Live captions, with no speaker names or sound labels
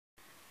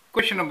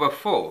Question number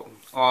 4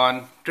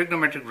 on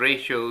trigonometric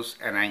ratios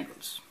and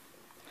angles.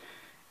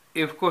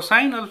 If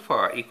cosine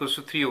alpha equals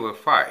to 3 over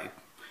 5,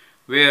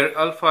 where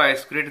alpha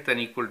is greater than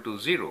or equal to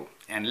 0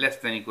 and less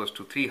than or equals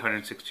to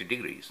 360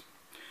 degrees,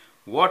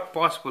 what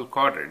possible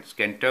quadrants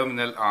can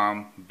terminal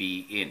arm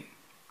be in?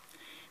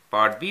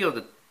 Part B of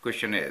the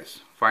question is,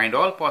 find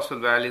all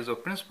possible values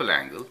of principal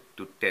angle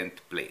to 10th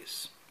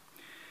place.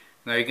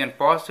 Now you can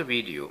pause the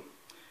video,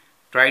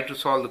 try to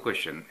solve the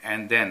question,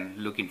 and then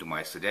look into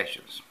my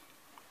suggestions.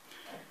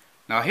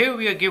 Now here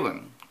we are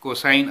given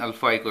cosine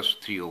alpha equals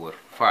to 3 over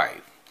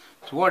 5.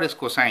 So what is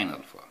cosine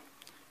alpha?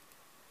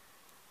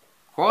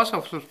 Cos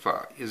of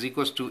alpha is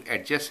equals to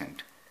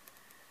adjacent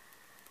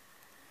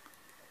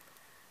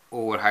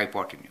over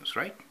hypotenuse,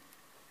 right?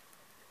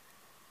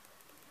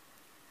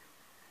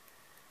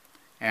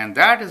 And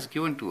that is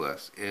given to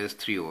us is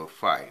 3 over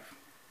 5.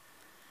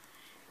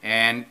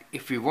 And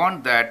if we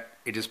want that,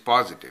 it is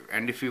positive.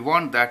 And if we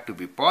want that to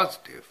be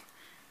positive,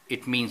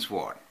 it means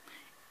what?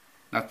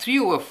 Now 3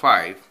 over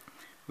 5,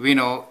 we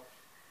know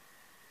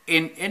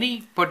in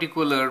any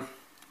particular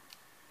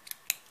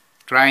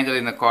triangle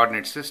in a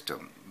coordinate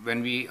system,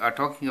 when we are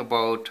talking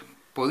about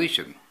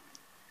position,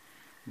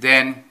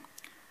 then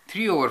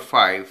 3 over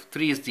 5,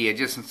 3 is the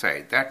adjacent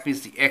side. That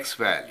means the x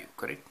value,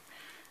 correct?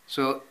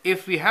 So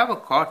if we have a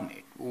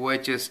coordinate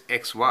which is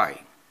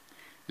xy,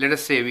 let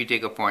us say we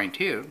take a point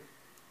here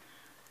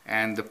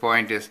and the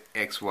point is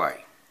xy.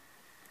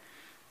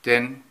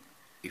 Then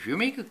if you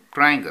make a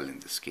triangle in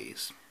this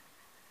case,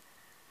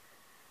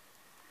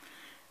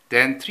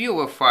 then 3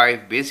 over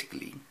 5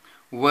 basically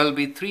will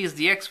be 3 is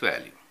the x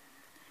value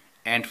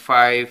and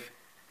 5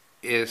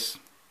 is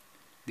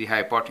the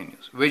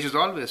hypotenuse, which is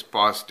always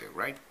positive,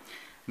 right?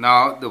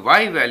 Now the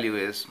y value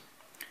is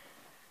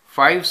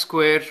 5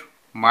 square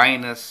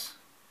minus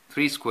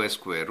 3 square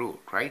square root,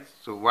 right?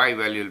 So y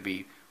value will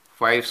be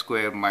 5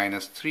 square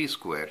minus 3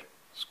 square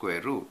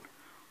square root,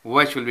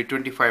 which will be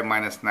 25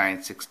 minus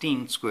 9,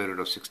 16. Square root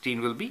of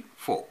 16 will be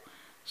 4.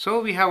 So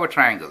we have a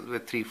triangle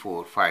with 3,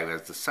 4, 5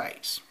 as the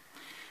sides.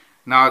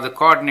 Now the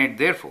coordinate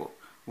therefore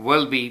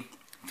will be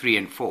 3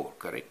 and 4,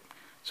 correct?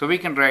 So we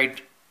can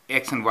write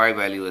x and y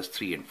value as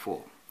 3 and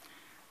 4.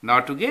 Now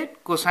to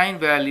get cosine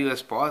value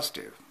as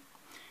positive,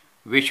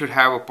 we should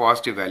have a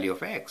positive value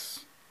of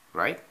x,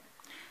 right?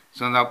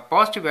 So now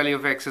positive value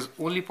of x is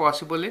only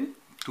possible in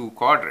two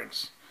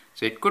quadrants.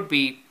 So it could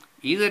be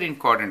either in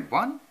quadrant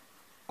 1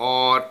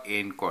 or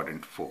in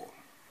quadrant 4,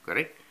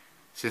 correct?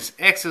 Since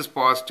x is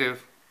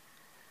positive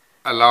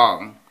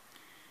along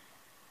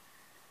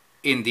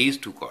in these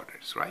two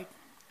quadrants, right?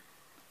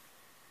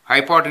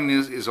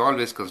 Hypotenuse is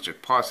always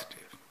considered positive.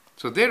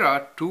 So there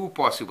are two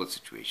possible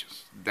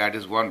situations. That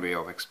is one way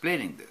of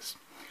explaining this.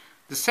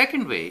 The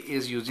second way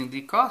is using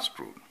the cost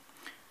rule.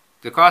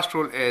 The cost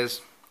rule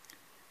is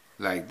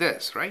like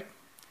this, right?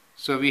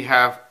 So we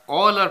have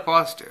all are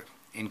positive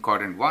in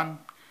quadrant 1,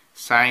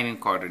 sine in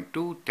quadrant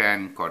 2,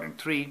 tan in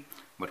quadrant 3,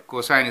 but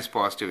cosine is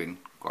positive in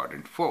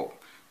quadrant 4.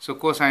 So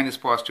cosine is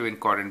positive in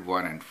quadrant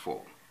 1 and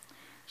 4.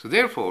 So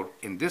therefore,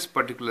 in this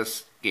particular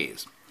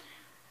case,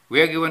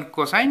 we are given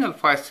cosine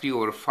alpha is 3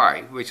 over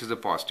 5, which is a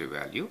positive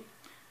value.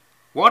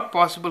 What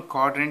possible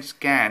quadrants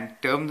can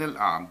terminal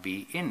arm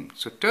be in?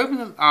 So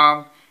terminal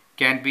arm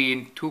can be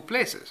in two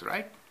places,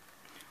 right?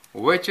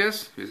 Which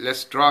is,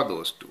 let's draw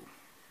those two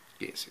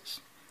cases.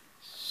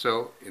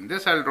 So in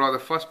this I'll draw the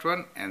first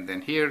one, and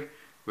then here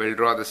we'll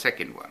draw the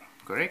second one,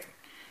 correct?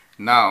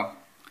 Now,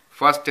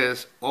 first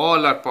is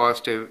all are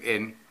positive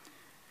in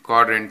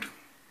quadrant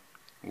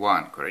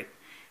 1, correct?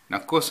 Now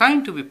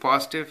cosine to be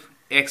positive,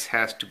 x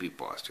has to be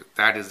positive.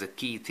 That is the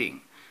key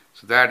thing.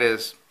 So that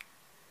is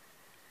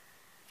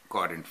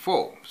quadrant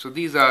 4. So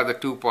these are the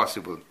two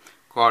possible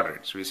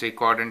quadrants. We say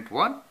quadrant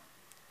 1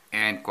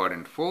 and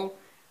quadrant 4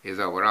 is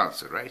our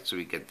answer, right? So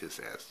we get this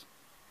as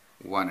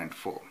 1 and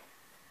 4.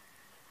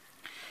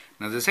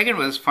 Now the second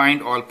was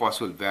find all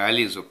possible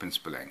values of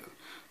principal angle.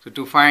 So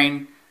to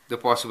find the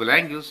possible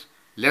angles,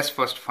 let's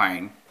first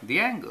find the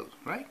angle,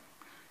 right?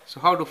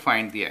 So how to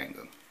find the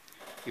angle?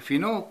 If you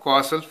know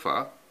cos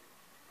alpha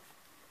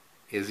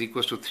is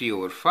equals to 3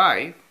 over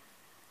 5,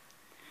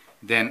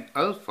 then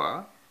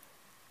alpha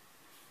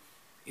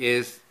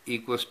is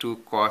equals to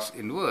cos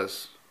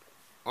inverse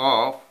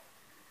of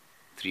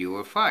 3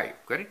 over 5,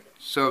 correct?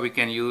 So we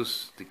can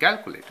use the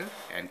calculator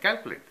and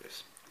calculate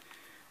this.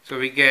 So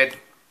we get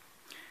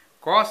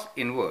cos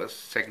inverse,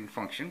 second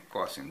function,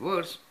 cos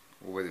inverse,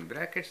 within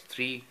brackets,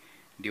 3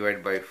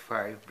 divided by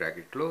 5,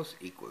 bracket close,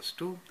 equals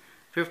to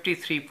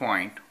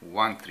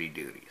 53.13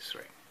 degrees,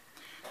 right?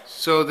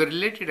 So the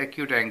related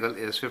acute angle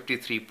is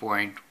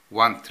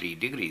 53.13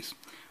 degrees,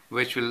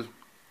 which will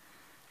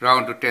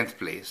round to 10th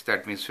place.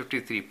 That means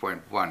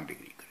 53.1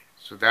 degree.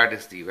 So that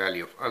is the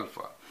value of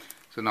alpha.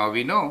 So now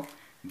we know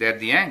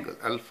that the angle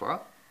alpha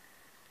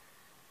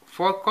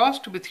for cos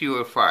to be 3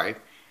 over 5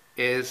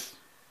 is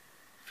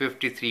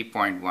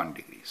 53.1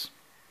 degrees.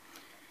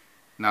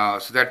 Now,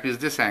 so that means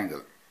this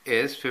angle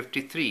is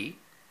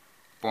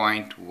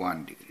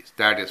 53.1 degrees.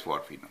 That is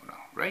what we know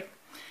now, right?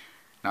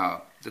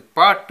 Now, the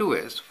part 2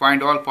 is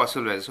find all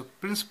possible values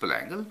of principal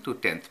angle to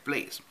 10th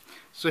place.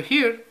 So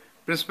here,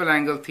 principal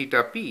angle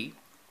theta p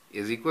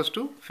is equals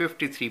to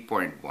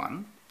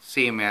 53.1,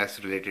 same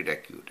as related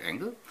acute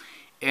angle.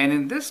 And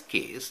in this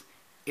case,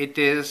 it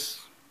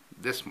is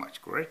this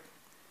much, correct?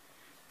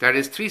 That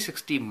is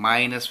 360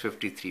 minus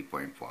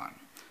 53.1.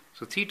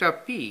 So theta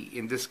p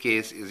in this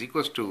case is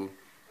equals to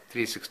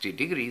 360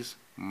 degrees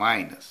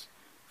minus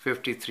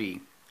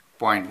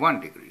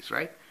 53.1 degrees,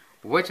 right?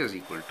 Which is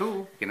equal to,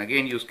 you can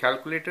again use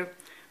calculator,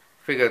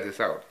 figure this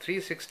out.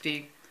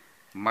 360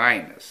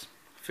 minus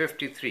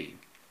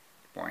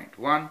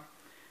 53.1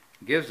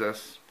 gives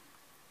us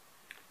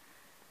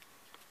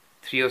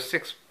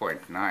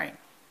 306.9.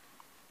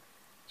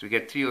 So we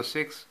get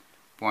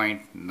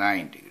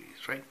 306.9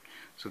 degrees, right?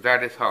 So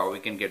that is how we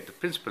can get the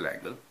principal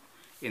angle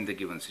in the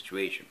given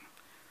situation.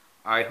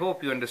 I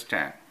hope you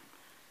understand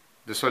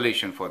the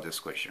solution for this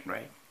question,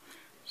 right?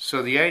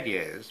 So the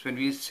idea is when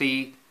we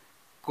see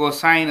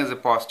cosine as a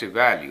positive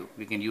value,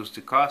 we can use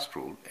the cost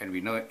rule, and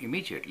we know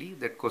immediately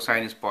that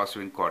cosine is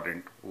positive in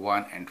quadrant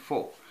 1 and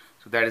 4.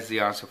 So that is the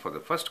answer for the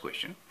first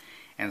question.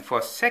 And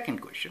for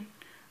second question,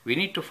 we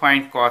need to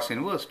find cos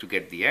inverse to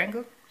get the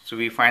angle. So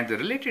we find the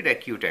related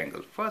acute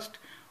angle first,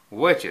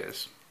 which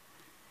is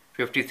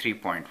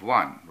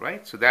 53.1,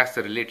 right? So that's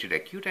the related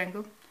acute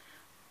angle.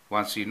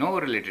 Once you know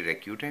related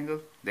acute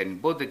angle, then in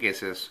both the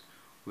cases,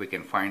 we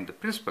can find the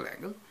principal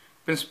angle.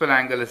 Principal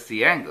angle is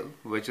the angle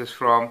which is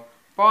from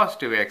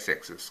positive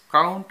x-axis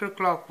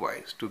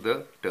counterclockwise to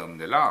the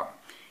terminal arm.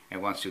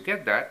 And once you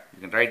get that,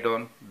 you can write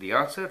down the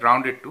answer,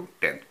 round it to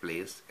 10th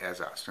place as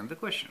asked in the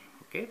question.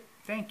 Okay,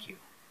 thank you.